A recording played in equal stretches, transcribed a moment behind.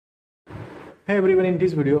Hey everyone, in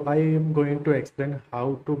this video I am going to explain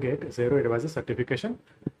how to get Xero Advisor certification.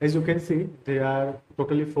 As you can see, there are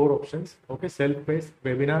totally 4 options. Okay, self-paced,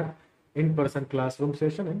 webinar, in-person classroom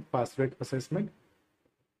session, and fast rate assessment.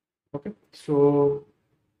 Okay, so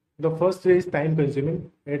the first is time consuming.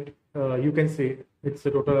 You can see it's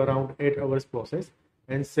a total around 8 hours process,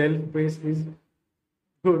 and self-paced is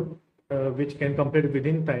good, which can complete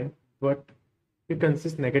within time, but it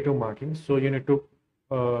consists negative marking, so you need to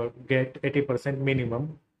get 80%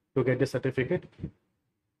 minimum to get the certificate.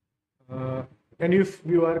 And if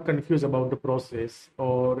you are confused about the process,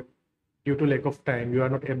 or due to lack of time you are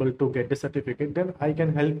not able to get the certificate, then I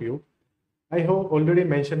can help you. I have already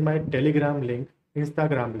mentioned my Telegram link,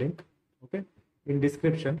 Instagram link, okay, in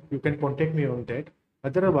description. You can contact me on that.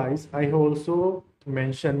 Otherwise, I have also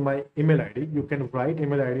mentioned my email ID. You can write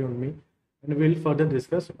email ID on me, and we'll further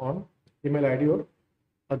discuss on email ID or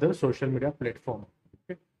other social media platform.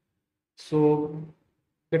 Okay, so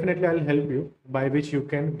definitely I'll help you by which you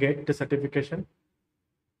can get the certification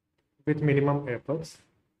with minimum efforts.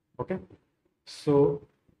 Okay, so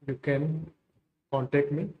you can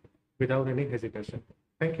contact me without any hesitation.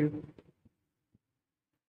 Thank you.